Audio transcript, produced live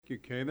you,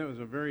 Kay. That was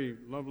a very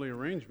lovely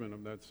arrangement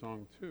of that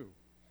song, too.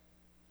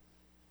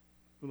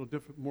 A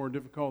little more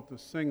difficult to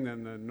sing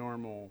than the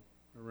normal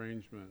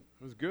arrangement.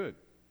 It was good.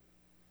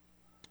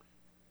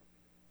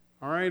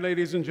 All right,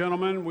 ladies and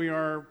gentlemen, we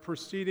are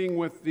proceeding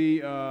with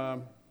the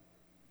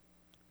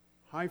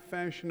High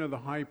Fashion of the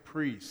High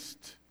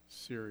Priest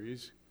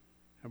series.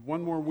 Have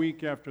one more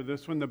week after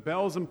this one. The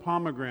Bells and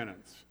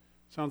Pomegranates.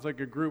 Sounds like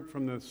a group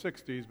from the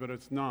 60s, but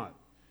it's not.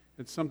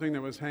 It's something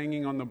that was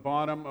hanging on the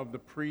bottom of the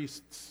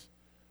priest's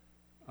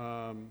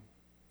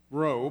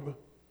robe.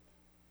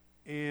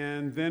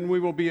 And then we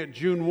will be at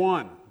June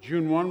 1.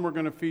 June 1, we're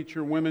going to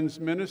feature women's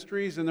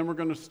ministries, and then we're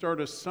going to start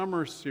a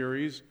summer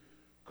series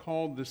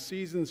called The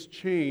Seasons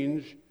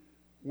Change,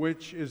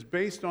 which is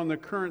based on the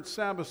current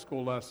Sabbath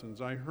school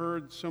lessons. I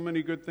heard so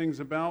many good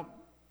things about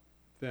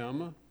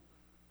them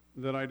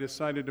that I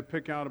decided to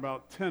pick out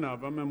about 10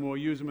 of them, and we'll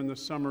use them in the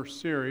summer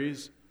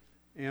series.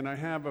 And I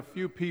have a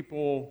few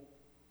people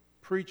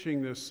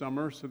preaching this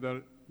summer so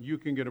that you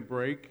can get a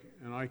break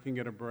and I can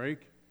get a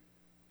break.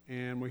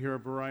 And we hear a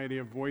variety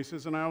of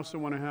voices. And I also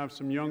want to have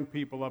some young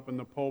people up in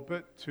the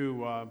pulpit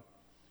to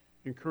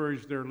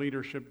encourage their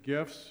leadership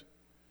gifts.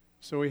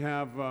 So we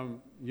have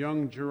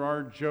young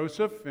Gerard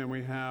Joseph, and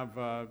we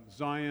have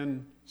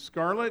Zion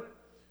Scarlett,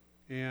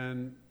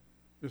 and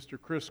Mr.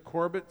 Chris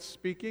Corbett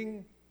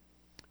speaking.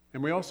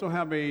 And we also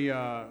have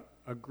a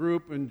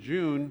group in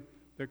June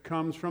that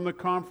comes from the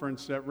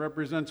conference that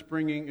represents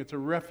it's a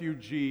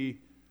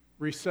refugee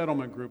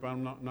resettlement group.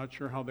 I'm not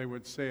sure how they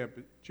would say it,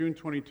 but June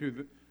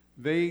 22,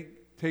 they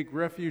take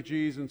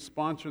refugees and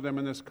sponsor them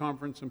in this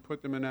conference and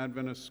put them in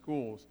Adventist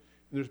schools.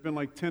 And there's been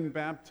like 10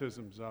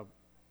 baptisms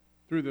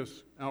through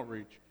this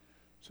outreach.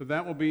 So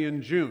that will be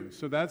in June.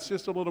 So that's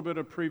just a little bit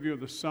of preview of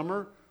the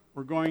summer.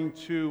 We're going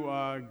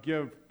to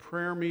give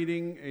prayer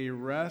meeting a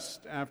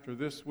rest after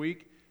this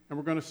week. And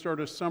we're going to start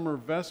a summer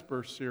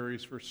Vesper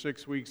series for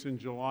 6 weeks in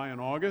July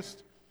and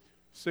August.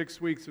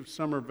 6 weeks of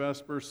summer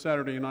Vespers,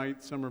 Saturday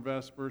night summer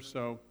Vespers.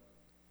 So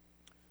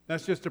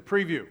that's just a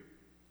preview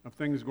of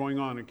things going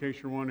on, in case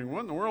you're wondering,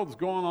 what in the world's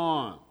going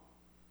on?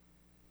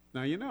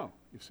 Now you know,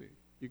 you see.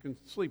 You can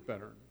sleep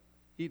better,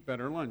 eat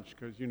better lunch,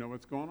 because you know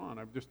what's going on.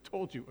 I've just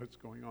told you what's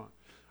going on.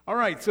 All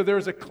right, so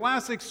there's a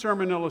classic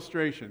sermon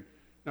illustration.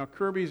 Now,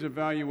 Kirby's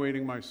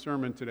evaluating my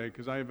sermon today,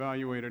 because I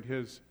evaluated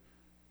his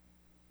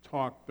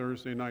talk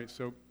Thursday night.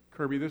 So,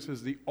 Kirby, this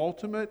is the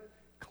ultimate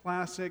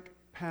classic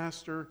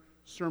pastor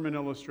sermon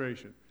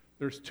illustration.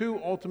 There's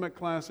two ultimate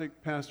classic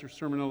pastor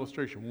sermon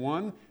illustration.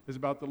 One is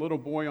about the little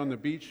boy on the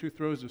beach who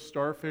throws a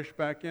starfish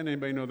back in.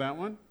 Anybody know that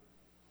one?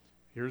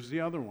 Here's the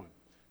other one.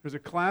 There's a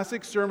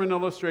classic sermon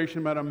illustration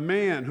about a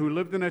man who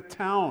lived in a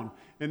town,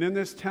 and in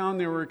this town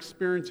they were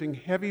experiencing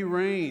heavy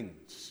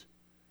rains.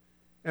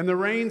 And the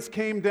rains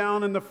came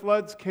down and the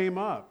floods came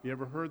up. You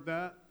ever heard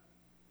that?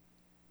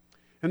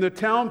 And the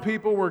town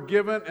people were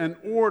given an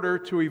order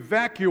to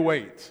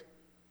evacuate,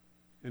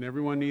 and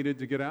everyone needed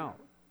to get out.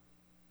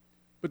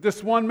 But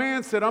this one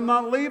man said, I'm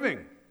not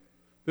leaving.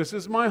 This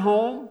is my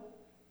home.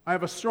 I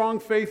have a strong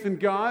faith in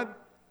God,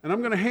 and I'm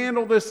going to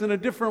handle this in a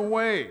different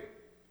way.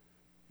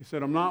 He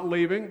said, I'm not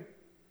leaving.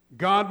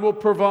 God will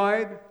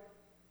provide.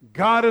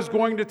 God is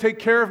going to take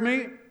care of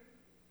me.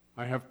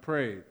 I have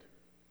prayed.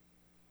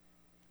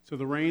 So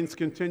the rains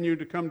continued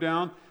to come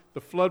down.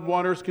 The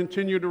floodwaters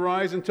continued to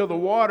rise until the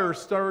water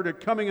started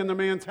coming in the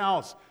man's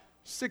house.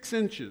 6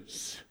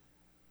 inches.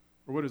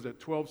 Or what is that,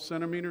 12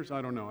 centimeters?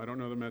 I don't know. I don't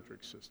know the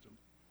metric system.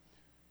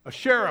 A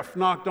sheriff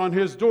knocked on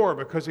his door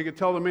because he could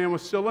tell the man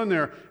was still in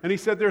there. And he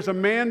said, there's a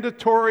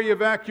mandatory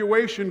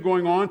evacuation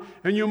going on,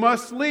 and you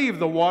must leave.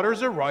 The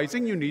waters are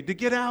rising. You need to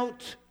get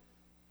out.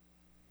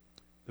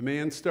 The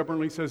man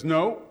stubbornly says,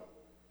 no.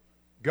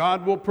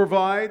 God will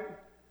provide.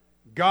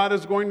 God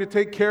is going to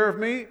take care of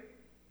me.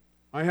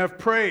 I have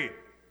prayed.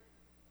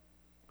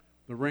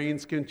 The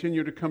rains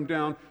continued to come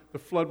down. The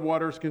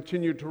floodwaters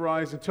continued to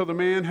rise until the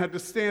man had to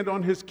stand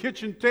on his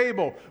kitchen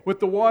table with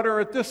the water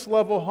at this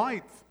level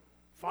height,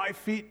 5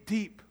 feet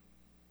deep.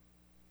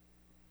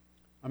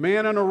 A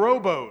man in a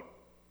rowboat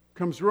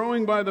comes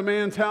rowing by the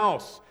man's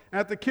house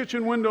at the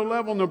kitchen window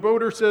level, and the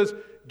boater says,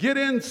 get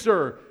in,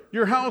 sir.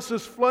 Your house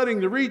is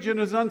flooding. The region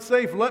is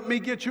unsafe. Let me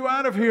get you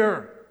out of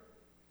here.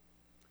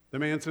 The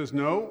man says,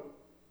 no.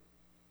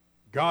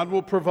 God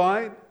will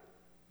provide.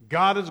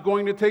 God is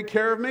going to take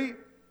care of me.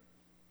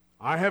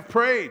 I have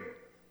prayed.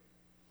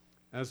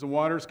 As the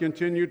waters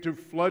continued to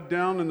flood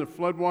down and the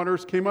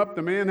floodwaters came up,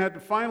 the man had to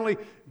finally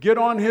get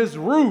on his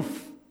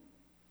roof,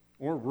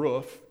 or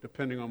roof,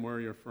 depending on where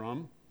you're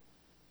from.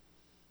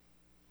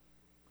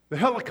 The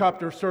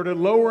helicopter started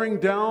lowering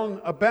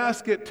down a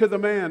basket to the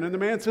man, and the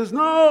man says,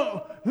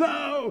 no,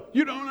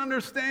 you don't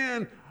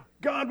understand.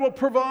 God will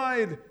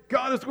provide.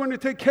 God is going to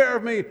take care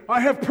of me.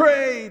 I have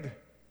prayed.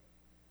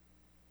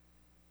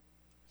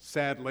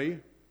 Sadly,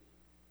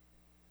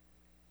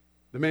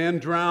 the man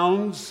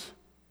drowns,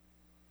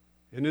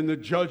 and in the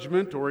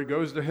judgment, or he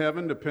goes to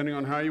heaven, depending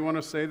on how you want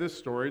to say this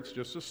story, it's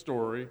just a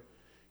story.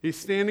 He's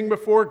standing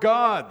before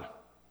God.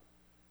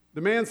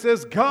 The man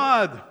says,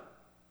 God,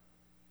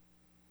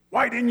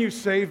 why didn't you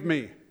save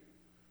me?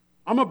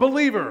 I'm a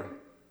believer.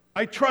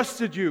 I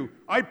trusted you.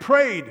 I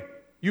prayed.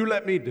 You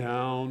let me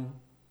down.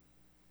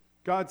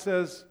 God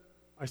says,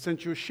 I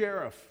sent you a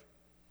sheriff.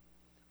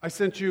 I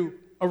sent you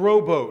a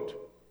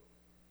rowboat.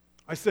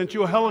 I sent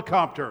you a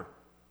helicopter.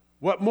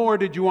 What more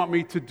did you want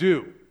me to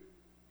do?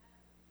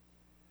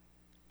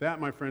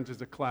 That, my friends,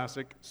 is a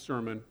classic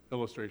sermon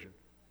illustration.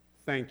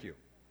 Thank you.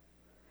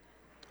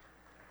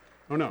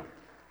 Oh, no.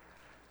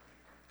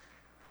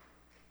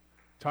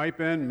 Type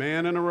in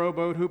man in a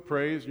rowboat who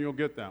prays, and you'll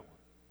get that one.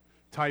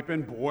 Type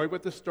in boy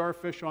with the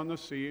starfish on the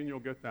sea, and you'll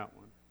get that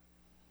one.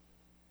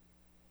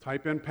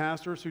 Type in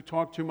pastors who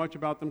talk too much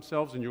about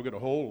themselves, and you'll get a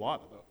whole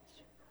lot of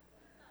those.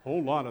 A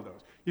whole lot of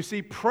those. You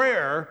see,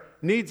 prayer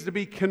needs to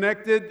be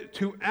connected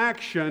to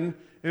action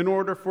in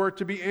order for it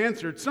to be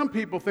answered. Some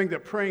people think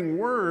that praying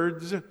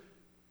words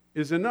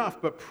is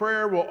enough, but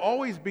prayer will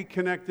always be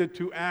connected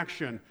to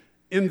action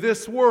in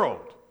this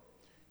world.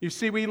 You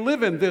see, we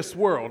live in this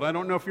world. I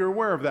don't know if you're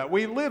aware of that.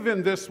 We live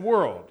in this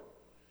world.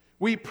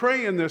 We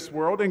pray in this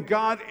world, and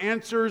God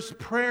answers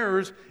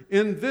prayers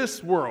in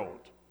this world.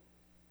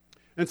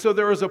 And so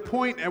there is a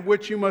point at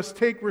which you must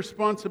take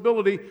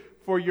responsibility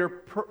for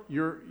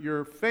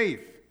your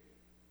faith,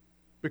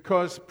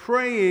 because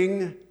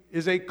praying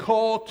is a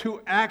call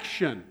to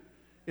action.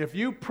 If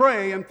you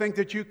pray and think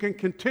that you can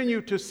continue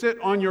to sit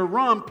on your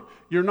rump,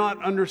 you're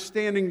not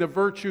understanding the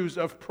virtues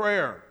of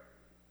prayer.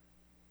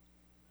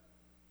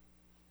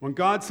 When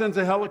God sends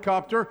a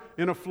helicopter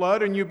in a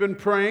flood and you've been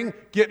praying,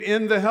 get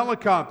in the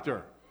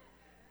helicopter.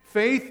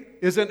 Faith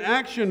is an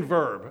action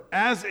verb,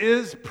 as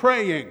is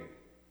praying.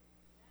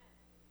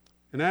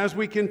 And as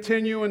we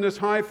continue in this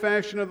high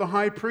fashion of the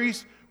high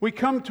priest, we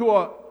come to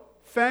a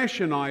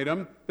fashion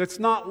item that's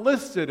not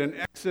listed in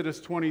Exodus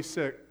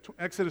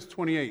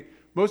 28.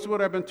 Most of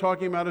what I've been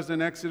talking about is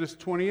in Exodus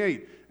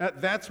 28.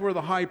 That's where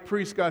the high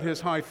priest got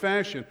his high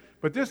fashion.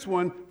 But this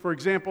one, for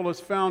example,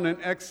 is found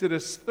in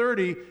Exodus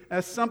 30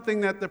 as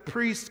something that the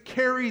priest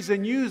carries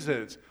and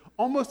uses,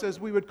 almost as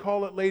we would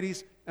call it,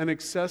 ladies, an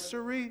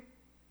accessory,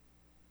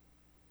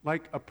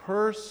 like a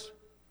purse,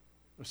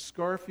 a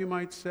scarf, you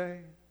might say.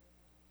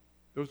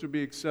 Those would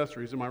be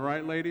accessories. Am I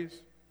right,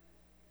 ladies?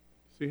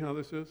 See how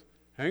this is?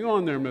 Hang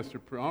on there, Mr.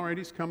 All right,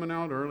 he's coming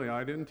out early.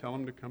 I didn't tell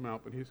him to come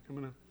out, but he's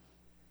coming out.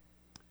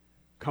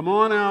 Come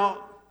on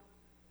out.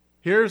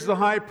 Here's the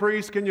high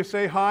priest. Can you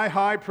say hi,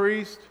 high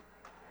priest?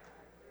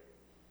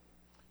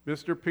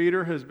 Mr.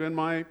 Peter has been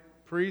my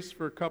priest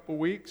for a couple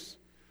weeks.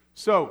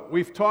 So,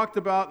 we've talked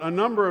about a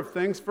number of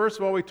things. First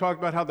of all, we talked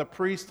about how the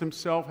priest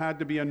himself had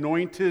to be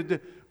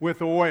anointed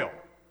with oil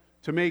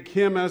to make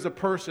him as a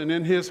person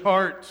in his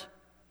heart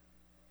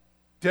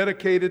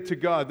dedicated to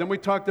God. Then we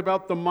talked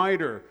about the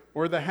mitre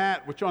or the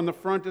hat, which on the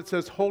front it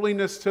says,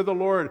 holiness to the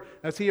Lord.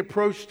 As he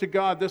approached to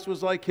God, this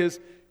was like his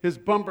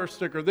bumper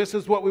sticker. This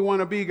is what we want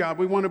to be, God.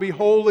 We want to be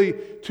holy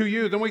to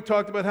you. Then we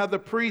talked about how the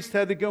priest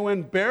had to go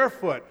in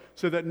barefoot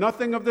so that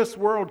nothing of this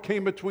world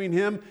came between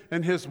him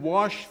and his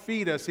washed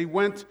feet as he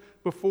went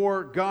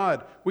before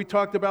God. We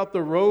talked about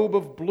the robe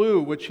of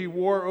blue, which he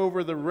wore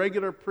over the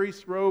regular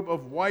priest's robe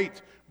of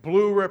white,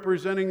 blue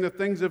representing the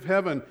things of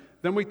heaven.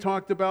 Then we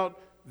talked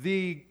about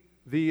the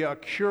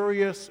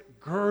curious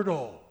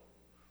girdle,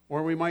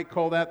 or we might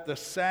call that the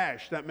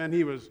sash. That meant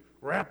he was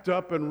wrapped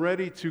up and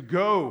ready to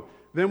go.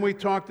 Then we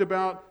talked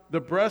about the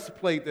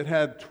breastplate that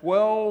had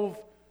 12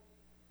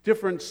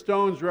 different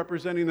stones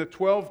representing the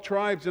 12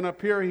 tribes, and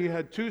up here he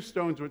had 2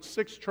 stones with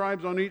 6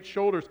 tribes on each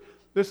shoulders.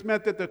 This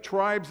meant that the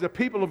tribes, the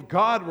people of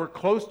God, were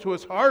close to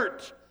his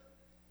heart.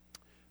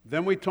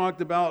 Then we talked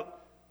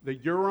about the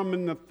Urim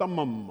and the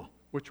Thummim,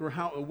 which were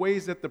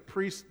ways that the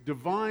priest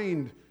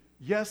divined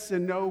yes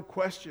and no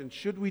questions.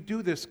 Should we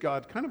do this,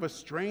 God? Kind of a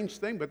strange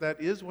thing, but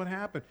that is what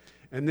happened.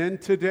 And then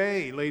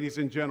today, ladies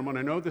and gentlemen,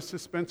 I know the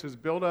suspense is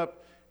built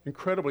up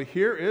incredibly.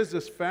 Here is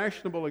this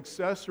fashionable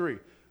accessory.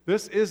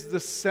 This is the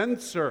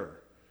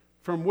censer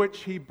from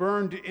which he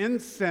burned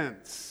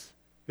incense.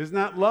 Isn't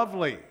that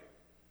lovely?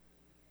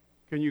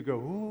 Can you go,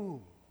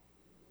 ooh?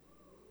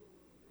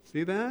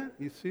 See that?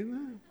 You see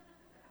that?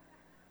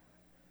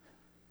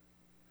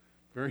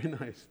 Very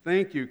nice.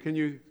 Thank you. Can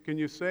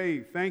you say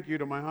thank you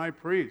to my high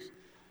priest?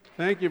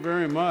 Thank you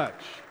very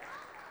much.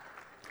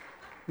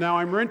 Now,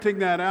 I'm renting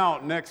that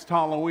out next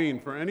Halloween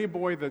for any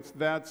boy that's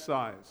that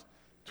size.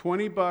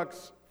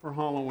 $20 for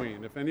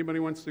Halloween. If anybody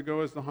wants to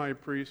go as the high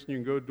priest, you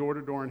can go door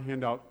to door and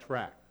hand out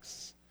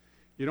tracts.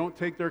 You don't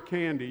take their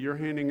candy. You're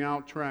handing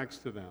out tracts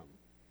to them.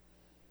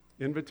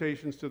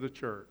 Invitations to the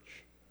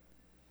church.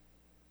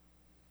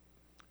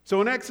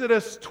 So in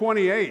Exodus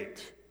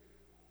 28,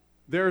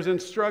 there's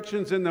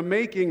instructions in the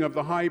making of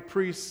the high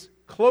priest's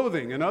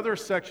clothing. In other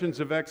sections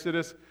of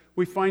Exodus,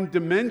 we find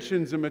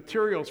dimensions and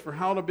materials for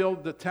how to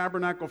build the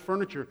tabernacle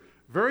furniture.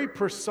 Very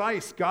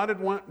precise.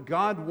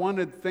 God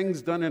wanted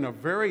things done in a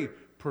very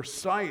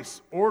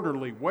precise,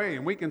 orderly way.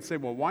 And we can say,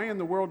 well, why in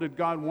the world did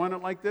God want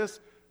it like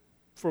this?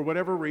 For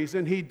whatever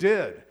reason, he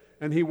did.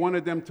 And he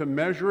wanted them to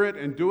measure it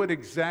and do it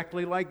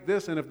exactly like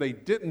this. And if they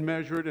didn't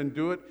measure it and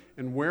do it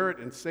and wear it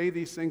and say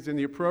these things in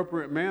the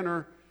appropriate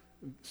manner,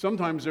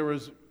 sometimes there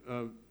was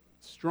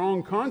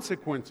strong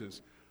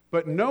consequences.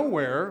 But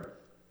nowhere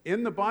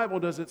in the Bible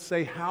does it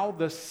say how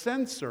the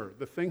censer,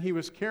 the thing he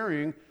was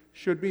carrying,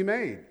 should be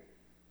made.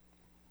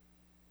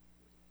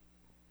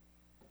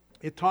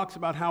 It talks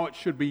about how it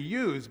should be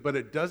used, but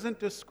it doesn't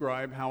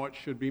describe how it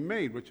should be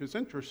made, which is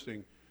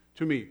interesting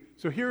to me.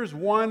 So here's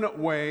one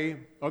way,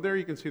 oh, there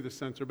you can see the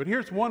censer, but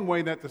here's one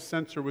way that the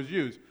censer was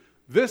used.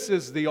 This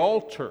is the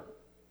altar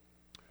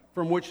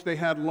from which they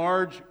had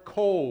large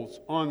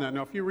coals on that.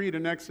 Now, if you read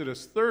in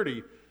Exodus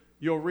 30,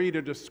 you'll read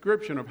a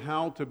description of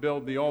how to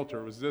build the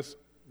altar. It was this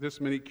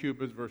many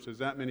cubits versus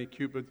that many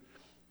cubits.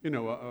 You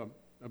know,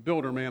 a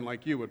builder man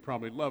like you would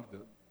probably love to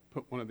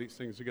put one of these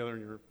things together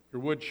in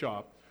your wood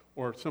shop,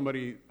 or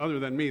somebody other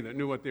than me that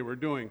knew what they were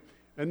doing.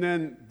 And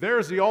then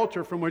there's the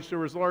altar from which there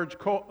was large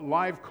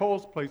live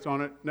coals placed on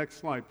it. Next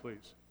slide,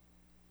 please.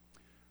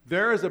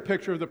 There is a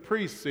picture of the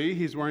priest. See,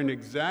 he's wearing the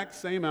exact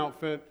same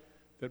outfit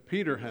that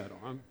Peter had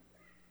on,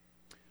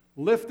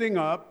 lifting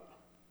up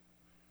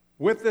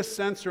with the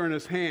censer in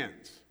his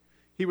hands.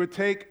 He would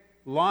take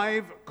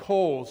live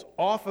coals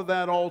off of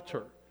that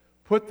altar,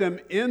 put them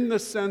in the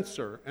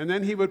censer, and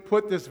then he would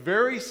put this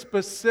very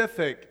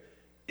specific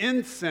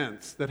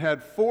incense that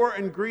had 4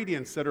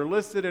 ingredients that are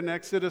listed in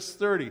Exodus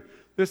 30.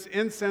 This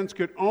incense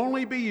could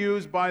only be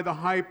used by the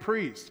high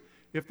priest.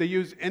 If they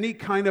use any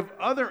kind of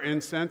other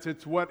incense,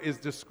 it's what is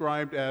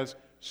described as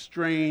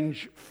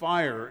strange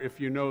fire, if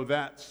you know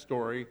that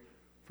story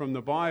from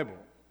the Bible.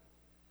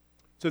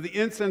 So the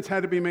incense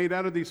had to be made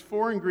out of these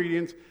 4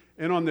 ingredients,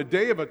 and on the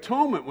Day of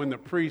Atonement, when the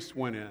priest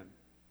went in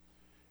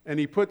and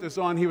he put this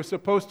on, he was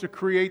supposed to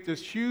create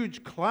this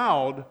huge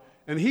cloud,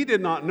 and he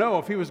did not know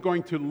if he was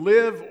going to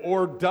live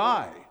or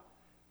die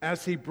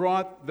as he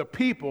brought the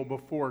people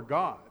before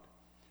God,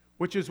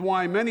 which is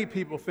why many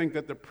people think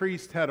that the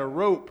priest had a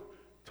rope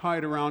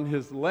tied around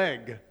his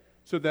leg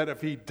so that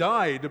if he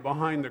died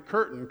behind the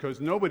curtain,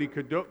 because nobody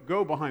could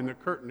go behind the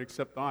curtain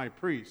except the high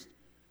priest.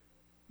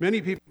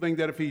 Many people think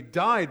that if he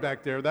died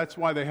back there, that's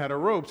why they had a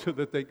rope, so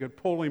that they could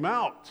pull him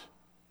out.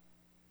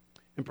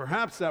 And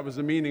perhaps that was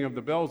the meaning of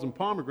the bells and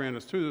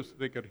pomegranates too, so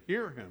they could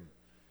hear him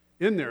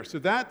in there. So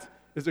that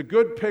is a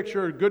good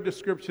picture, a good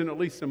description, at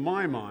least in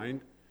my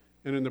mind,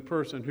 and in the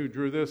person who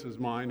drew this as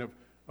mine,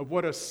 of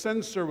what a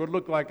censer would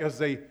look like as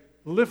they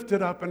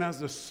lifted up and as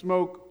the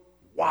smoke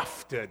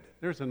wafted.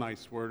 There's a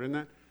nice word, isn't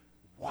that?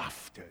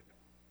 Wafted.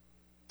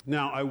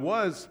 Now, I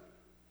was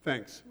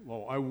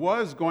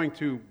going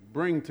to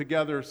bring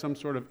together some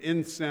sort of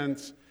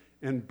incense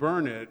and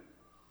burn it,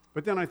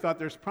 but then I thought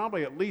there's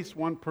probably at least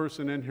one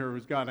person in here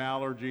who's got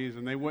allergies,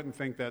 and they wouldn't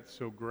think that's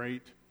so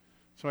great.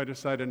 So I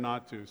decided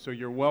not to. So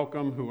you're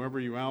welcome, whoever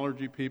you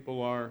allergy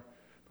people are,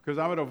 because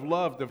I would have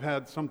loved to have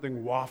had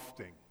something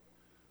wafting.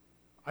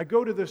 I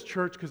go to this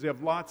church because they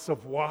have lots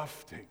of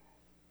wafting.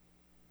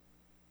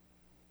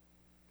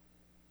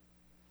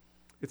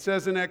 It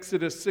says in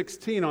Exodus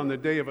 16 on the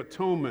Day of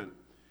Atonement,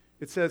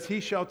 it says, "He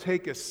shall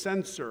take a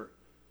censer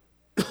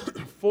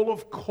full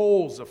of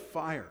coals of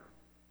fire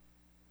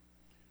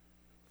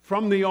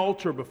from the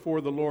altar before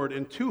the Lord,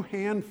 and 2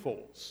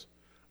 handfuls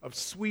of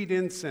sweet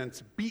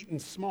incense beaten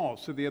small."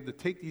 So they had to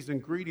take these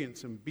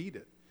ingredients and beat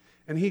it.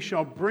 "And he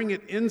shall bring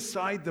it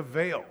inside the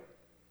veil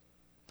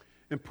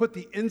and put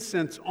the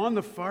incense on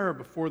the fire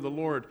before the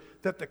Lord,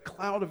 that the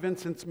cloud of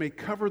incense may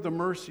cover the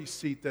mercy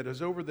seat that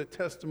is over the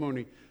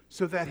testimony,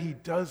 so that he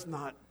does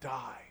not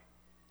die."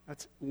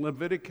 That's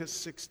Leviticus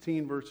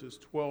 16, verses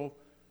 12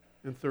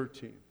 and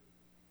 13.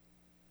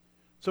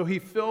 So he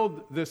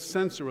filled this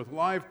censer with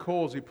live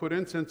coals. He put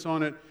incense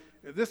on it.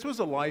 This was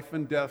a life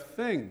and death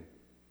thing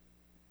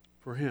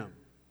for him.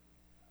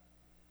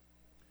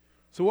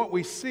 So what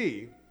we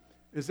see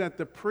is that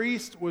the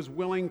priest was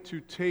willing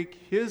to take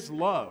his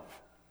love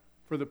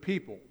for the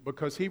people,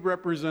 because he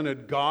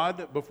represented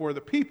God before the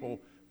people,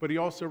 but he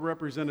also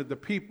represented the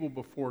people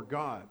before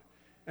God.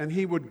 And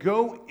he would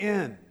go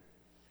in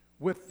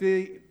with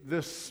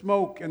this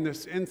smoke and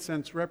this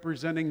incense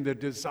representing the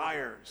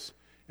desires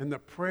and the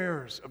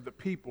prayers of the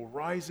people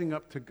rising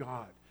up to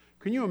God.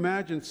 Can you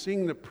imagine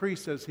seeing the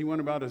priest as he went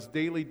about his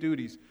daily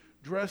duties,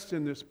 dressed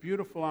in this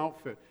beautiful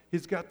outfit?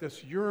 He's got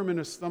this Urim and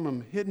his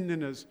Thummim hidden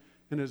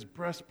in his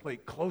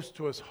breastplate, close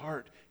to his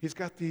heart. He's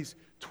got these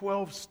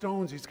 12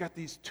 stones. He's got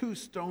these 2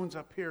 stones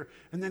up here,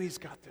 and then he's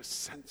got this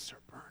censer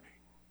burning.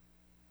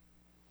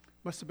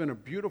 Must have been a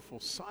beautiful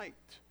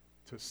sight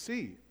to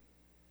see.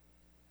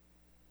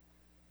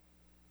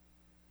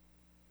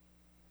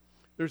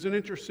 There's an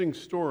interesting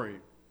story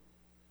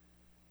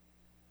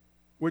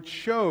which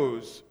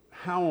shows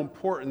how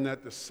important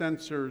that the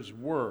censers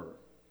were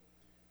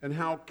and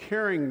how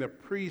caring the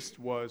priest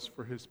was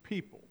for his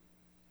people.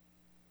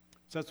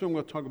 So that's what I'm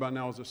going to talk about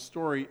now, is a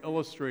story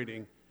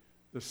illustrating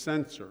the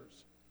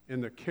censers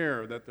and the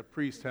care that the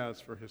priest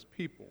has for his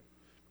people.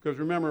 Because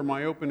remember,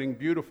 my opening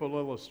beautiful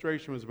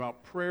illustration was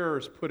about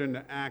prayers put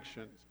into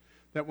actions.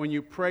 That when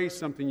you pray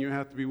something, you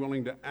have to be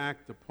willing to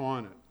act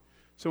upon it.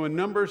 So in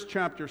Numbers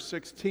chapter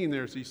 16,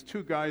 there's these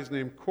 2 guys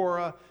named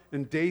Korah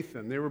and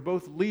Dathan. They were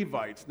both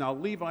Levites. Now,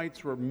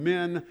 Levites were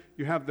men.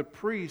 You have the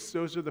priests,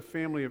 those are the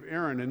family of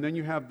Aaron. And then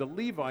you have the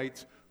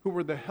Levites, who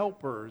were the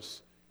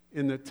helpers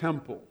in the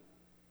temple.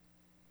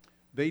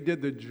 They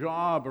did the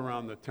job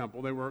around the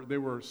temple. They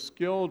were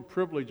skilled,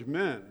 privileged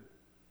men,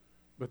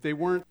 but they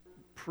weren't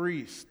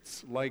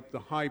priests like the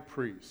high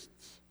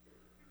priests.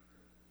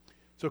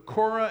 So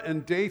Korah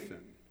and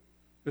Dathan,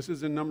 this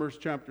is in Numbers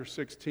chapter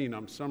 16,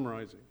 I'm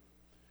summarizing.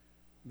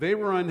 They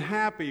were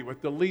unhappy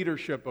with the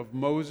leadership of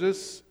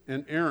Moses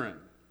and Aaron.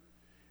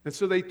 And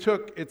so they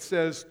took, it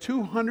says,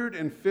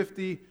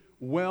 250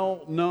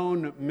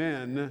 well-known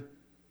men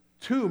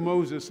to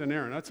Moses and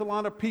Aaron. That's a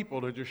lot of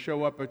people to just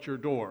show up at your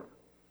door.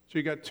 So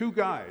you got two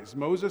guys,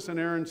 Moses and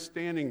Aaron,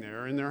 standing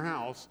there in their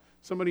house.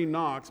 Somebody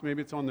knocks,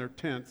 maybe it's on their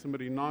tent.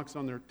 Somebody knocks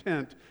on their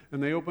tent,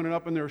 and they open it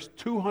up, and there's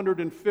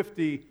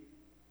 250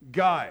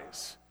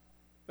 guys.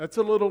 That's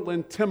a little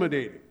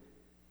intimidating.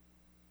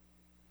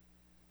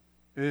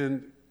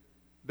 And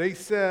they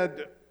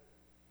said,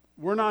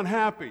 we're not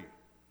happy.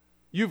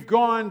 You've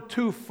gone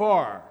too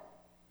far.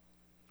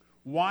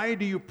 Why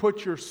do you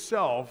put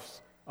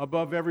yourselves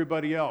above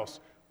everybody else?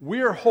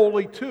 We're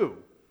holy too.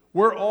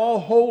 We're all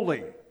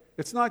holy.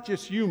 It's not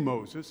just you,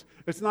 Moses.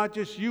 It's not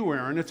just you,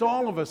 Aaron. It's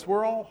all of us.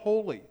 We're all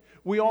holy.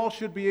 We all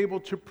should be able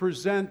to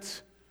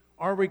present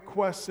our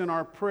requests and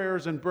our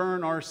prayers and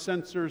burn our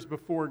censers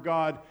before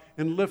God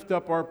and lift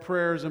up our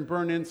prayers and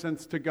burn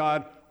incense to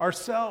God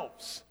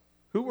ourselves.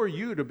 Who are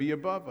you to be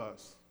above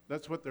us?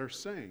 That's what they're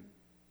saying.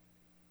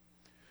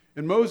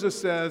 And Moses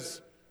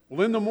says,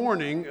 well, in the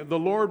morning, the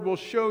Lord will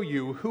show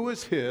you who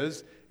is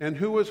his and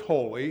who is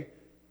holy,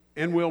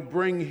 and will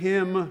bring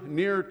him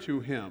near to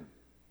him.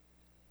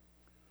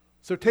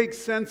 So take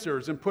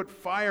censers and put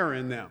fire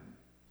in them,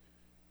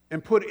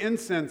 and put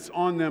incense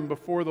on them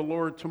before the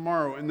Lord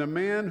tomorrow. And the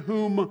man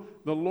whom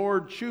the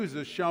Lord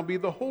chooses shall be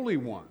the Holy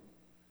One.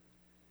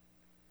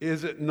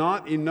 Is it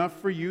not enough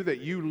for you that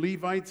you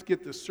Levites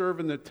get to serve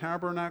in the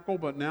tabernacle,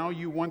 but now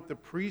you want the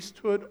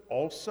priesthood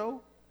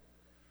also?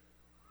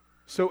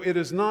 So it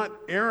is not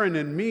Aaron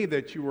and me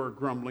that you are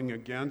grumbling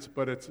against,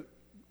 but it's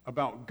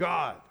about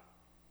God.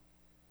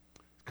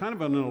 It's kind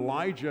of an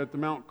Elijah at the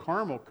Mount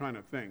Carmel kind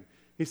of thing.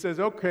 He says,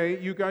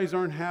 okay, you guys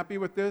aren't happy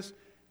with this?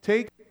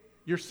 Take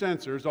your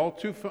censers, all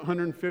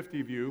 250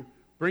 of you,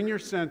 bring your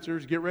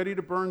censers, get ready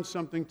to burn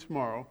something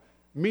tomorrow,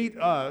 meet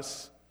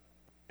us,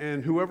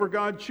 and whoever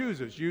God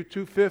chooses, you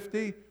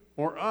 250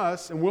 or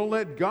us, and we'll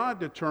let God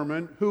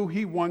determine who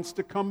he wants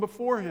to come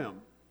before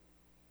him.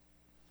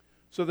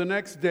 So the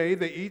next day,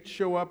 they each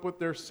show up with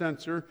their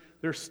censer.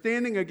 They're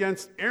standing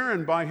against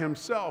Aaron by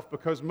himself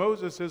because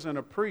Moses isn't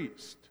a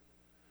priest.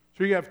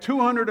 So you have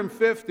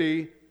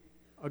 250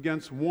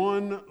 against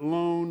one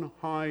lone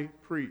high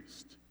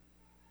priest.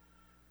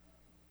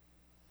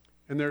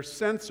 And their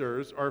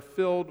censers are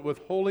filled with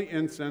holy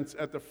incense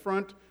at the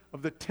front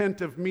of the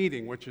tent of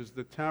meeting, which is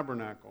the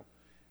tabernacle.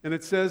 And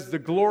it says, the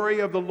glory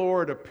of the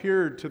Lord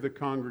appeared to the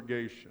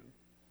congregation.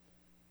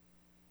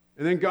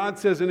 And then God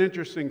says an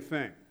interesting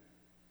thing.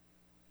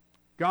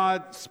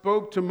 God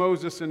spoke to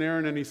Moses and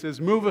Aaron, and he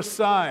says, move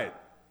aside.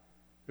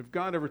 If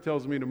God ever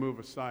tells me to move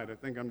aside, I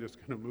think I'm just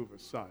going to move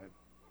aside.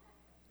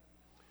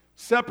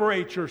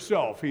 Separate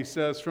yourself, he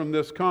says, from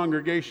this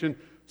congregation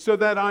so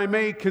that I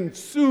may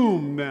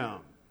consume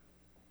them.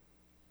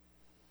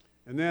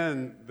 And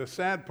then the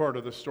sad part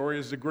of the story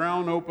is the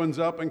ground opens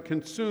up and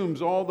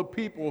consumes all the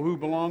people who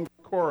belong to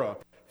Korah.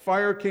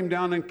 Fire came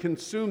down and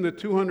consumed the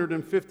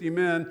 250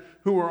 men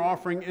who were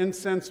offering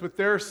incense with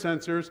their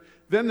censers.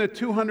 Then the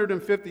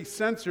 250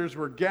 censers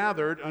were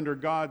gathered under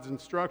God's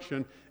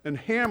instruction and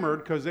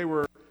hammered, because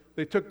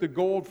they took the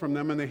gold from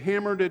them and they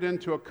hammered it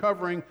into a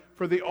covering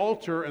for the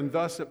altar, and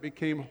thus it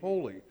became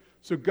holy.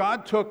 So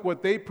God took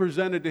what they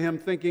presented to him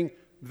thinking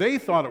they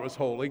thought it was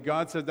holy.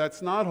 God said,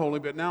 that's not holy,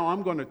 but now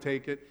I'm going to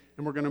take it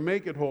and we're going to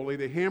make it holy.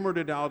 They hammered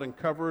it out and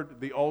covered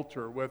the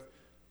altar with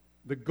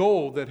the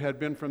gold that had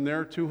been from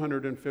their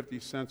 250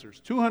 censers.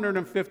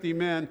 250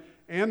 men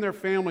and their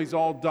families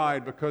all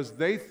died because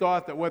they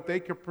thought that what they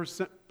could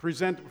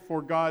present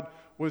before God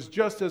was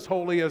just as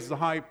holy as the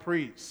high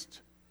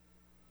priest.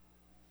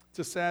 It's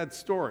a sad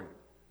story.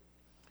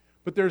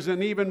 But there's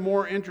an even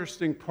more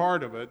interesting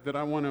part of it that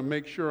I want to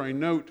make sure I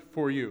note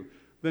for you.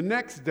 The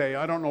next day,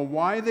 I don't know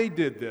why they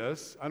did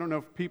this. I don't know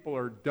if people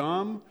are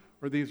dumb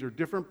or these are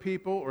different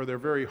people or they're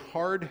very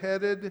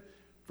hard-headed.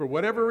 For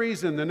whatever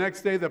reason, the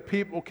next day the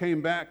people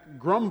came back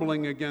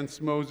grumbling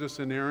against Moses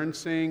and Aaron,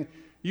 saying,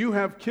 you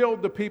have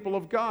killed the people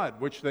of God,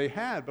 which they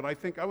had, but I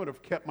think I would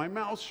have kept my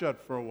mouth shut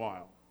for a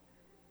while.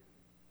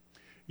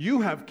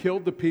 You have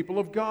killed the people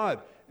of God.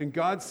 And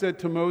God said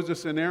to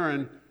Moses and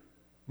Aaron,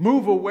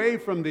 move away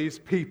from these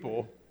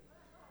people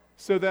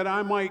so that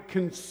I might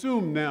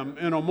consume them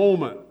in a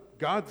moment.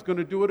 God's going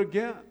to do it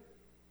again.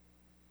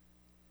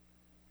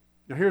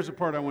 Now here's the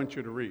part I want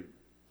you to read.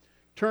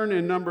 Turn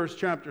in Numbers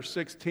chapter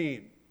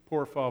 16,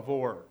 por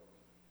favor.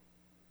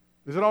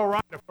 Is it all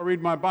right if I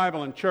read my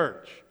Bible in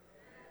church?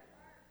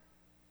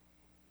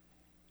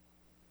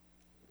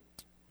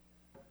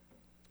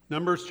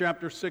 Numbers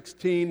chapter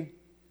 16,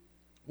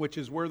 which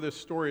is where this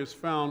story is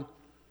found.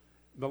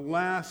 The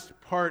last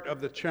part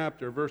of the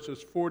chapter,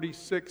 verses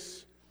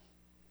 46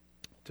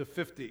 to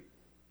 50.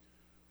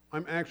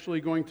 I'm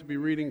actually going to be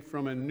reading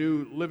from a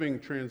New Living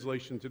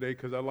Translation today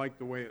because I like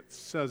the way it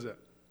says it.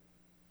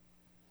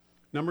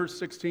 Numbers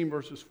 16,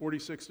 verses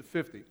 46 to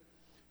 50.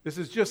 This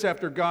is just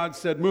after God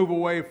said, move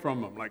away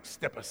from them, like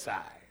step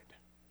aside.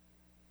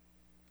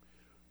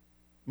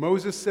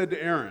 Moses said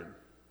to Aaron,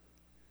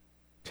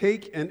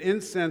 take an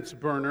incense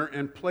burner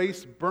and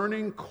place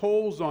burning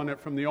coals on it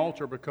from the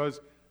altar, because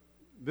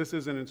this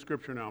isn't in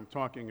Scripture now, I'm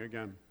talking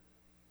again.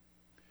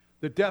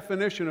 The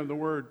definition of the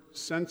word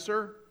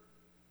censer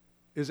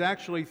is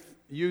actually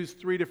used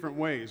three different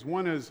ways.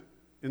 One is,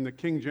 in the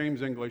King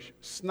James English,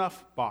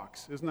 snuff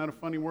box. Isn't that a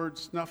funny word?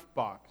 Snuff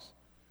box.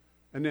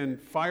 And then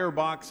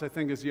firebox, I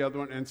think, is the other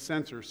one, and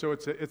censer. So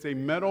it's a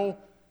metal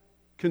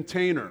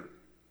container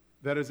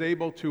that is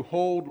able to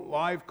hold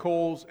live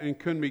coals and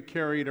can be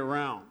carried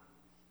around.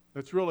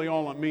 That's really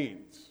all it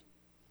means.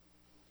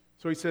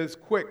 So he says,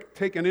 quick,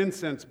 take an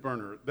incense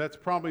burner. That's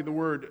probably the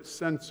word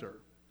censer.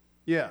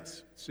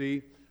 Yes,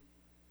 see?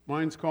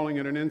 Mine's calling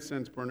it an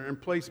incense burner.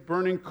 And place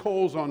burning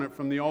coals on it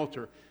from the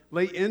altar.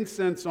 Lay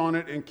incense on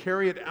it and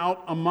carry it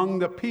out among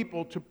the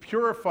people to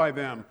purify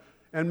them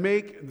and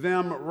make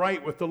them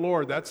right with the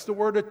Lord. That's the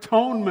word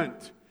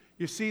atonement.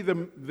 You see,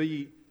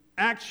 the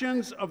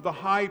actions of the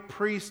high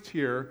priest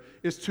here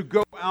is to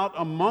go out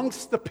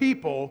amongst the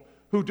people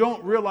who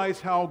don't realize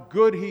how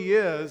good he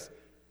is,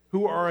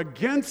 who are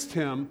against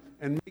him,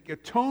 and make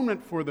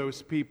atonement for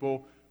those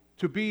people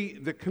to be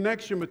the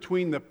connection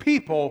between the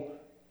people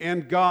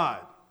and God.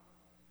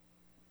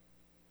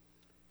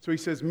 So he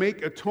says,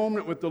 make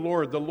atonement with the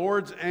Lord. The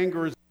Lord's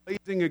anger is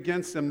blazing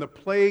against them. The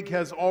plague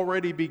has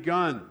already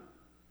begun.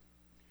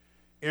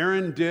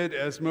 Aaron did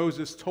as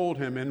Moses told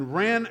him and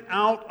ran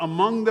out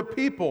among the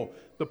people.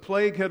 The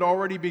plague had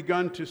already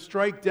begun to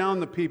strike down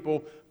the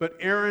people, but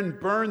Aaron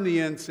burned the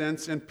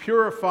incense and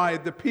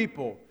purified the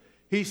people.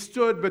 He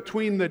stood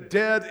between the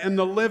dead and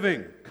the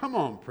living. Come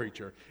on,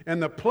 preacher.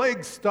 And the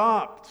plague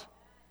stopped.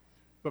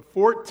 But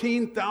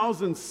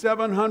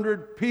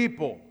 14,700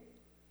 people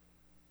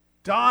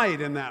died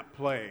in that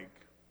plague,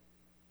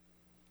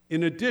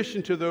 in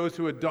addition to those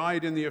who had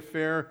died in the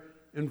affair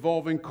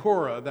involving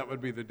Korah. That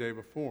would be the day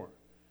before.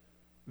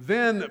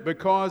 Then,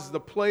 because the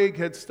plague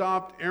had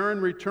stopped,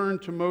 Aaron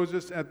returned to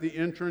Moses at the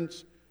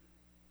entrance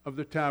of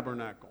the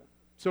tabernacle.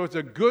 So it's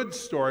a good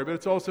story, but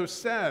it's also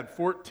sad.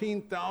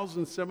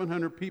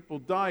 14,700 people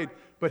died,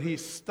 but he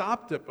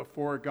stopped it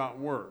before it got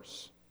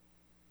worse.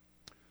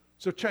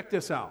 So check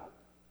this out,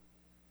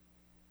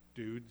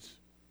 dudes.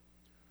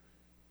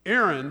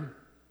 Aaron,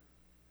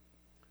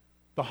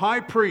 the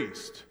high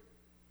priest,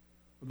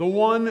 the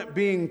one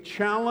being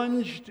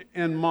challenged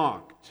and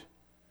mocked,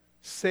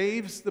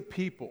 saves the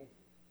people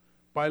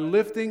by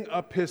lifting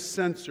up his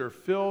censer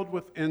filled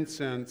with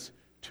incense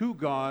to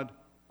God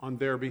on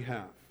their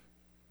behalf.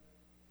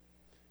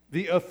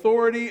 The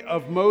authority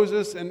of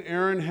Moses and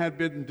Aaron had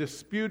been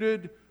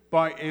disputed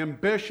by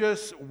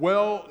ambitious,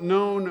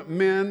 well-known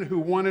men who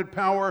wanted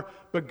power,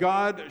 but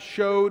God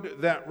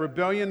showed that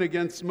rebellion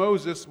against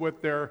Moses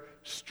with their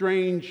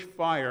strange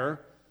fire,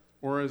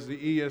 or as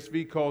the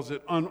ESV calls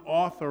it,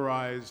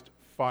 unauthorized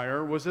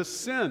fire, was a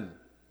sin.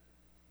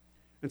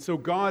 And so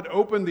God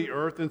opened the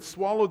earth and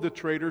swallowed the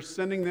traitors,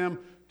 sending them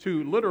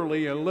to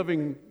literally a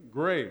living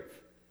grave.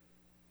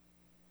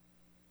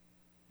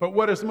 But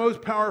what is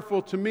most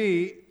powerful to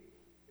me,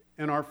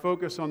 and our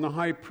focus on the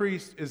high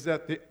priest, is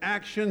that the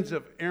actions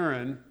of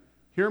Aaron,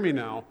 hear me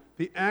now,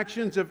 the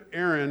actions of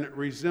Aaron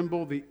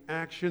resemble the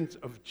actions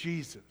of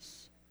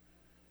Jesus.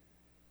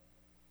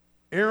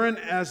 Aaron,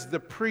 as the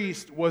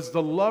priest, was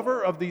the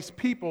lover of these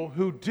people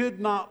who did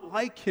not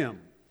like him.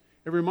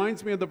 It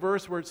reminds me of the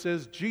verse where it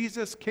says,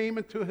 Jesus came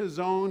into his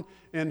own,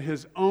 and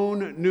his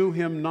own knew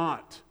him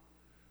not.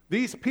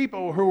 These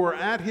people who were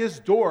at his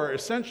door,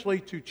 essentially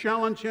to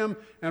challenge him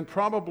and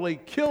probably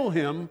kill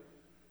him,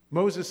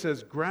 Moses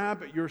says,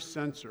 grab your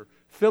censer,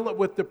 fill it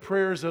with the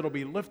prayers that will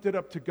be lifted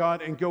up to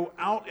God, and go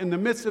out in the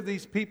midst of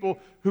these people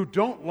who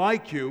don't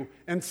like you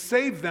and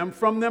save them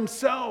from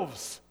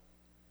themselves.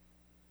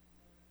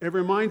 It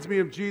reminds me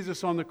of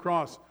Jesus on the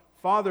cross.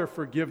 Father,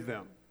 forgive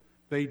them.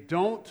 They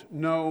don't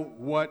know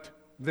what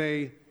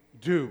they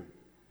do.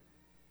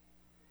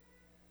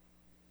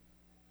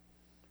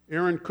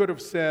 Aaron could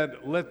have said,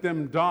 let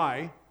them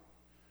die,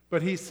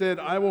 but he said,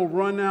 I will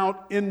run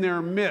out in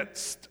their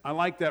midst. I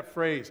like that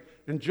phrase.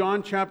 In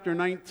John chapter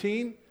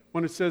 19,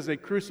 when it says they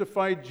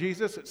crucified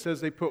Jesus, it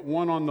says they put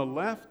one on the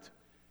left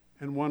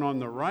and one on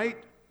the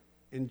right,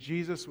 and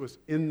Jesus was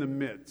in the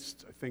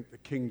midst. I think the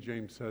King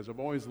James says. I've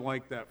always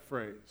liked that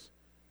phrase.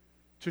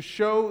 To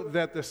show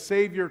that the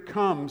Savior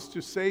comes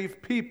to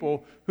save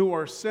people who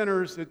are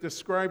sinners, it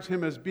describes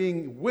him as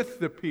being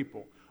with the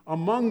people,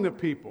 among the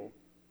people,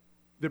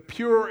 the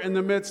pure in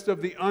the midst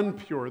of the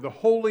impure, the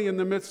holy in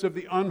the midst of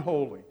the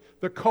unholy,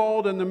 the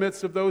called in the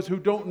midst of those who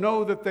don't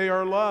know that they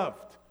are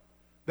loved.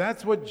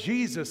 That's what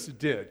Jesus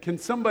did. Can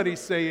somebody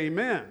say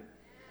amen?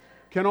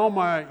 Can all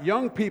my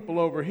young people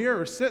over here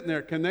who are sitting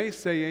there, can they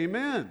say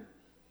amen?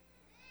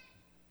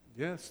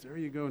 Yes, there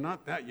you go.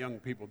 Not that young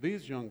people,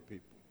 these young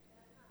people.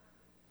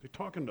 They're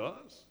talking to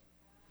us.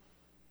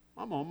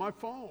 I'm on my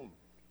phone.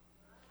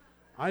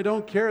 I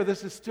don't care.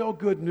 This is still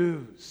good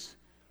news.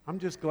 I'm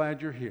just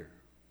glad you're here.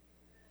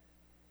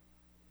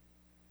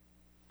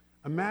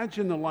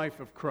 Imagine the life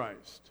of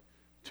Christ,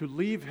 to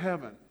leave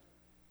heaven,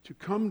 to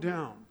come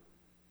down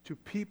to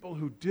people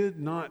who did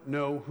not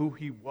know who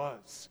he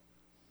was.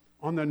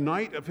 On the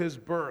night of his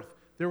birth,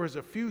 there was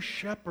a few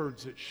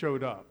shepherds that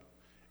showed up,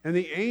 and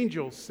the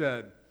angels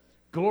said,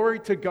 "Glory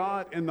to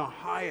God in the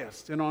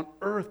highest, and on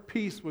earth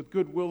peace with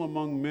goodwill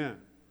among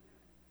men."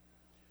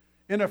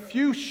 And a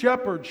few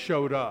shepherds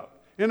showed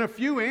up, and a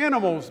few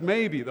animals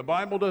maybe. The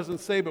Bible doesn't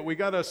say, but we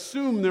got to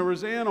assume there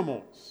was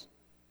animals.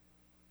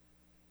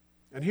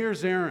 And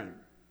here's Aaron,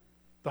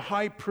 the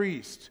high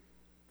priest.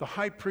 The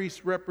high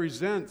priest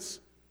represents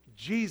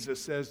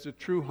Jesus as the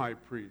true high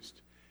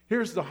priest.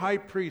 Here's the high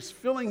priest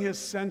filling his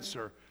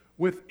censer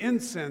with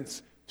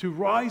incense to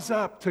rise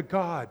up to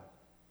God.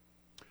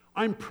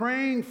 I'm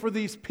praying for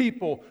these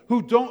people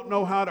who don't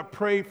know how to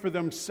pray for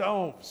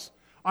themselves.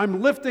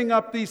 I'm lifting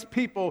up these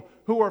people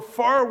who are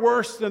far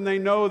worse than they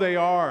know they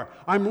are.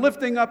 I'm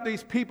lifting up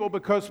these people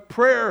because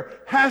prayer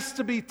has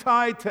to be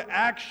tied to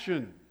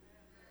action.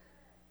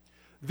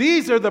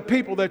 These are the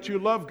people that you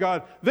love,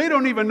 God. They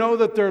don't even know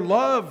that they're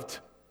loved.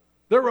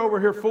 They're over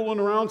here fooling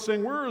around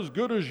saying, "We're as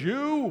good as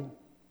you.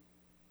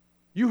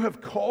 You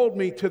have called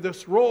me to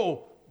this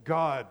role."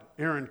 God,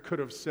 Aaron could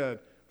have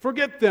said,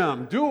 "Forget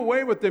them. Do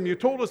away with them. You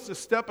told us to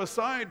step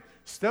aside.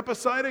 Step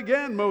aside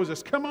again,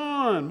 Moses. Come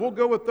on. We'll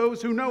go with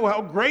those who know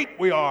how great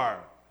we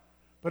are."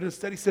 But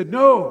instead he said,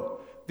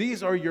 "No,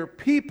 these are your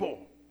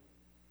people.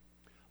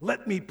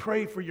 Let me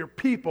pray for your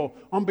people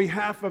on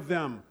behalf of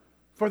them,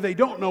 for they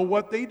don't know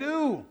what they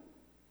do."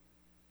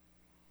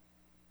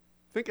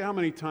 Think of how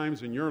many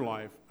times in your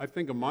life, I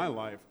think of my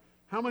life,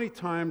 how many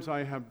times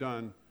I have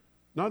done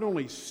not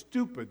only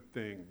stupid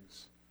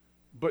things,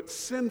 but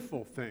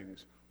sinful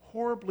things,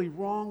 horribly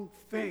wrong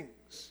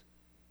things.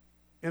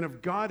 And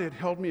if God had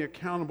held me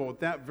accountable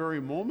at that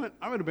very moment,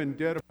 I would have been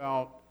dead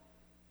about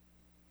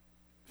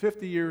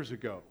 50 years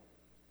ago,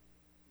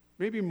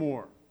 maybe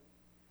more.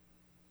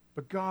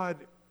 But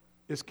God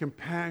is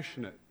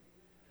compassionate.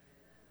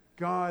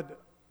 God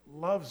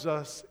loves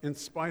us in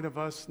spite of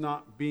us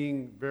not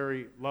being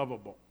very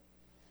lovable.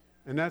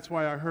 And that's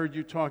why I heard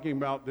you talking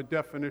about the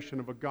definition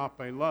of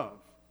agape love.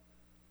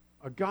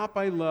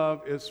 Agape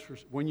love is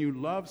when you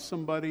love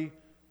somebody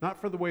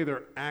not for the way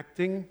they're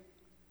acting,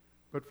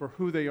 but for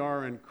who they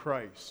are in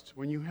Christ.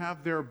 When you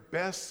have their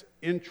best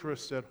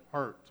interests at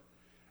heart,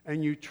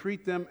 and you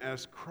treat them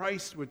as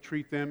Christ would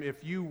treat them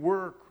if you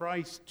were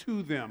Christ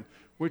to them,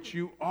 which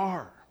you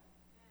are.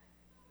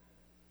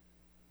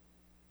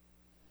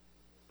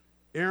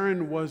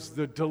 Aaron was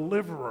the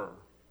deliverer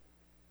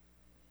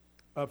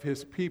of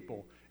his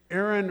people.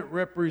 Aaron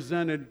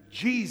represented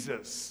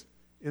Jesus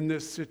in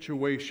this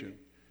situation.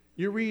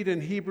 You read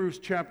in Hebrews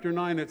chapter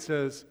 9, it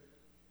says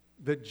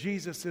that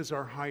Jesus is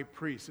our high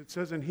priest. It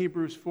says in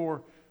Hebrews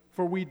 4,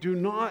 "For we do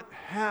not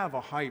have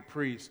a high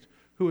priest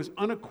who is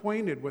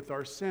unacquainted with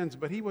our sins,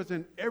 but he was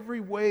in every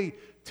way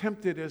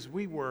tempted as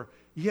we were,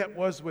 yet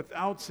was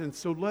without sin.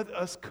 So let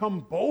us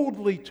come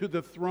boldly to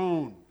the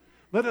throne.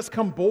 Let us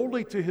come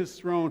boldly to his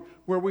throne,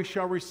 where we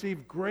shall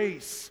receive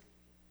grace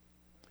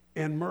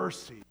and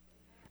mercy."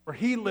 For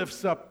he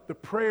lifts up the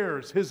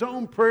prayers, his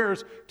own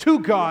prayers, to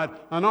God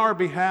on our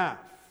behalf.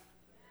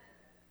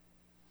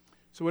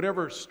 So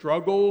whatever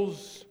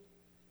struggles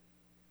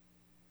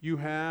you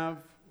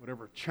have,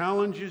 whatever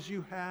challenges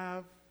you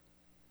have,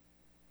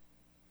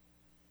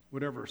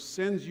 whatever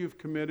sins you've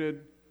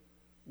committed,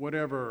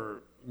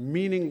 whatever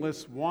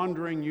meaningless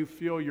wandering you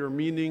feel you're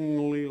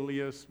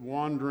meaningless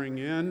wandering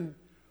in,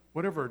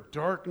 whatever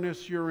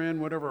darkness you're in,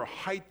 whatever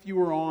height you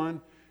are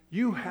on,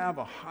 you have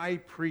a high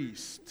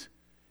priest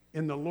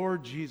in the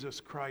Lord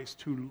Jesus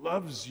Christ who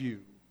loves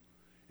you.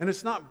 And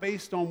it's not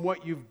based on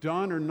what you've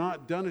done or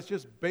not done. It's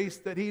just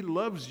based that he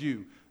loves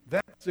you.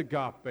 That's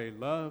agape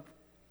love.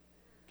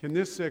 Can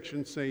this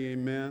section say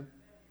amen?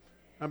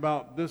 How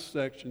about this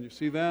section? You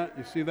see that?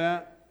 You see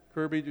that?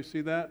 Kirby, do you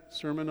see that?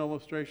 Sermon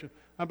illustration.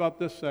 How about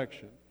this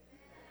section?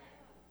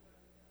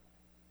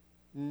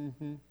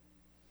 Mm-hmm.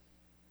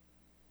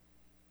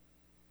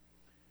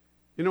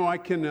 You know, I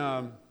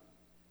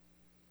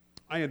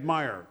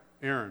admire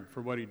Aaron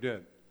for what he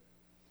did.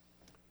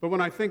 But when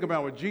I think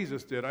about what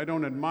Jesus did, I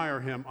don't admire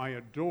him, I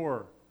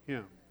adore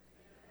him.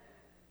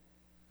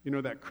 You know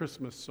that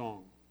Christmas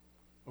song,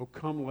 "Oh,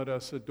 come, let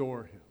us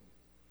adore him.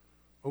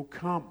 Oh,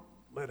 come,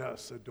 let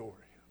us adore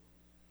him.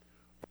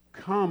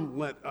 Come,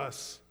 let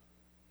us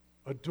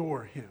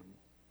adore him,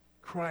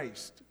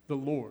 Christ the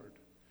Lord."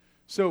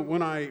 So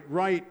when I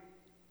write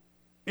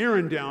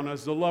Aaron down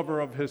as the lover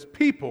of his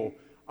people,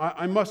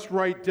 I must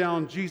write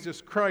down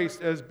Jesus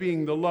Christ as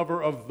being the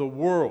lover of the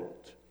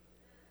world.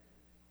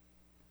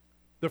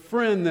 The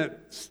friend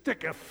that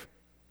sticketh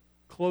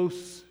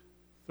closer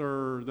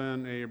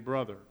than a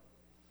brother.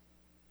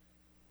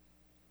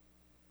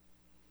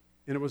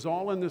 And it was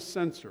all in this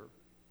censer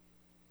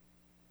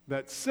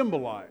that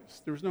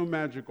symbolized, there was no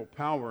magical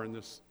power in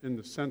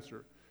the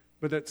censer,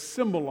 but that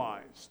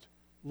symbolized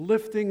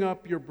lifting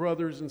up your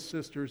brothers and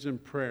sisters in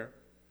prayer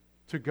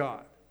to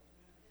God.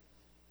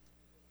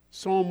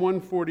 Psalm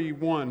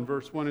 141,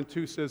 verse 1 and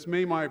 2 says,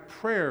 "May my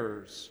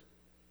prayers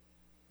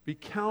be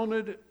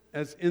counted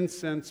as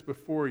incense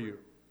before you.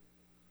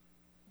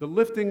 The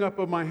lifting up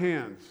of my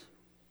hands,"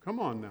 come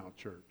on now,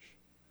 church.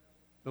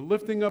 "The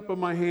lifting up of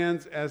my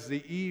hands as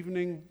the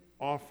evening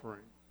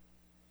offering."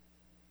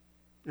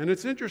 And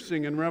it's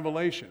interesting in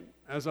Revelation,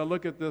 as I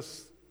look at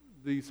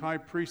these high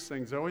priest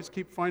things, I always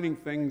keep finding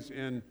things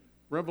in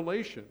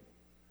Revelation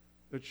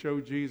that show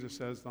Jesus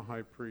as the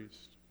high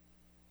priest.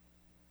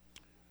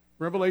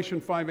 Revelation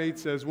 5:8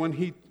 says, when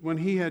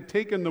he had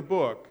taken the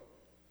book,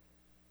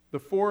 the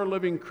 4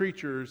 living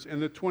creatures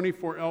and the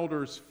 24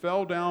 elders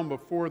fell down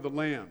before the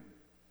Lamb,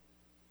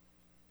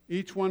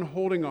 each one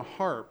holding a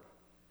harp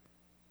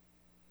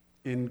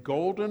in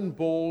golden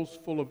bowls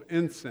full of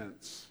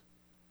incense,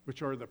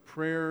 which are the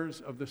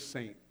prayers of the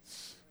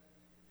saints.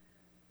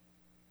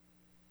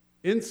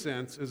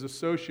 Incense is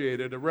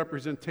associated, a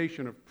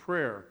representation of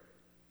prayer.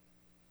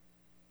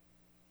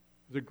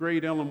 The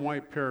great Ellen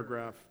White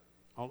paragraph,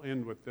 I'll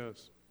end with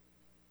this.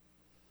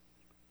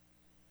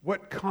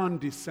 What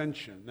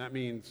condescension, that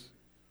means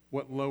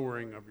what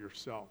lowering of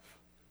yourself.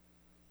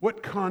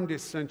 What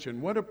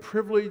condescension, what a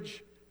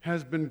privilege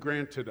has been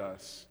granted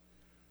us.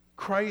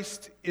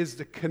 Christ is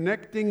the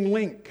connecting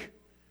link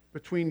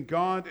between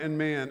God and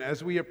man.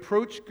 As we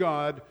approach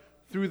God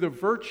through the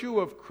virtue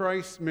of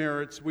Christ's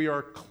merits, we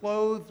are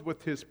clothed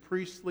with his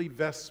priestly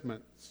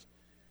vestments.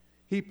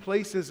 He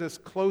places us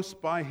close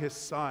by his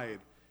side,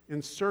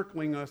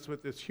 encircling us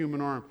with his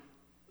human arm.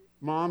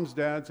 Moms,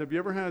 dads, have you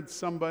ever had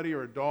somebody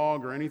or a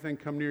dog or anything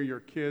come near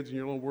your kids and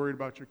you're a little worried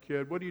about your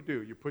kid? What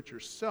do? You put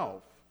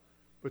yourself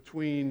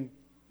between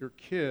your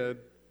kid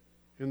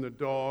and the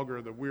dog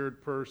or the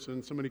weird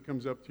person. Somebody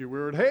comes up to you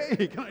weird,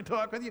 "Hey, can I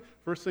talk with you?"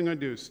 First thing I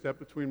do is step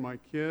between my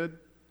kid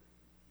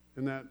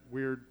and that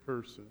weird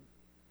person.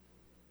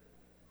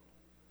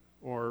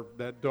 Or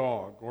that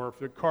dog. Or if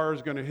the car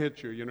is going to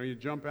hit you, you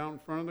jump out in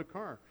front of the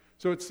car.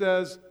 So it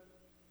says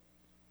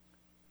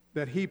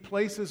that he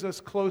places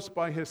us close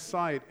by his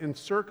side,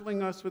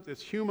 encircling us with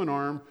his human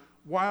arm,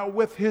 while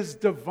with his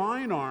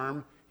divine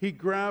arm, he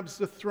grabs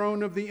the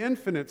throne of the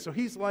infinite. So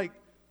he's like,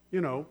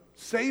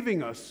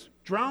 saving us,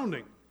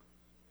 drowning.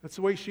 That's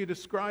the way she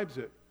describes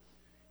it.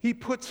 He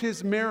puts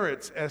his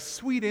merits as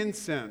sweet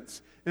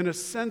incense and a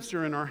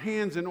censer in our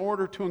hands in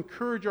order to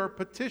encourage our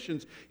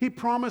petitions. He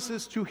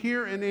promises to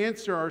hear and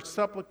answer our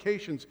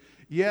supplications.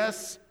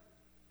 Yes,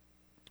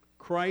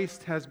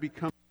 Christ has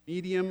become the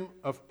medium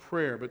of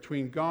prayer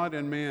between God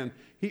and man.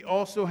 He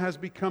also has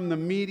become the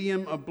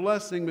medium of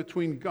blessing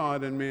between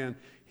God and man.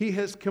 He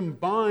has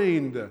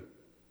combined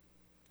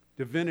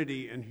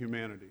divinity and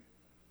humanity.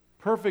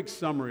 Perfect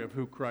summary of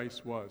who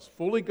Christ was.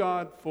 Fully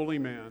God, fully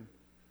man.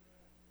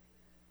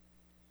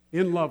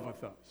 In love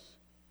with us.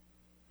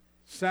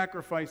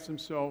 Sacrificed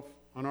himself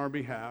on our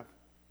behalf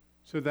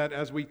so that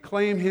as we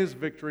claim his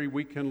victory,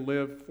 we can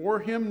live for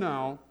him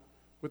now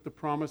with the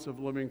promise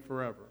of living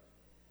forever.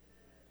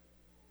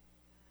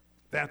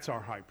 That's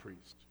our high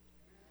priest.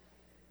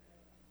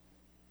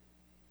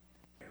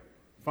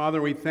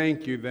 Father, we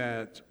thank you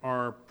that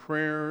our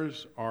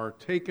prayers are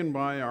taken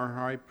by our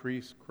high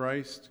priest,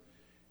 Christ,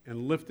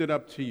 and lifted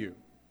up to you.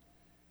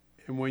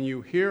 And when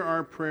you hear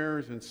our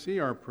prayers and see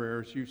our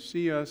prayers, you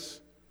see us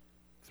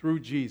through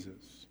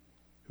Jesus,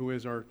 who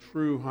is our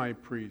true high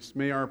priest.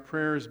 May our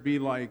prayers be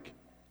like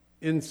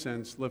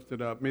incense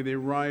lifted up. May they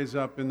rise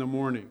up in the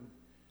morning.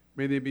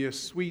 May they be a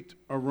sweet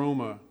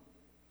aroma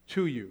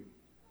to you.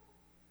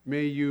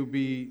 May you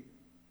be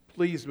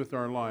pleased with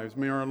our lives.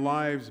 May our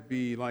lives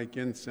be like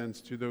incense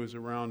to those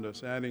around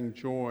us, adding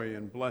joy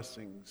and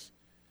blessings.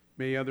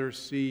 May others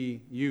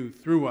see you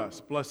through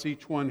us. Bless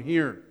each one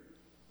here,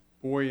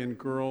 boy and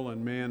girl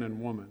and man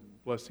and woman.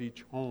 Bless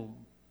each home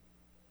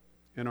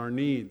and our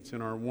needs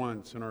and our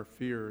wants and our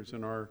fears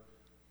and our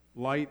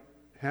light,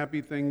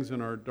 happy things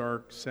and our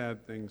dark,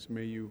 sad things.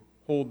 May you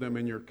hold them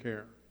in your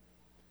care.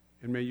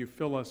 And may you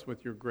fill us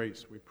with your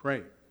grace, we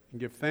pray, and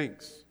give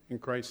thanks in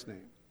Christ's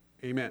name.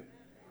 Amen.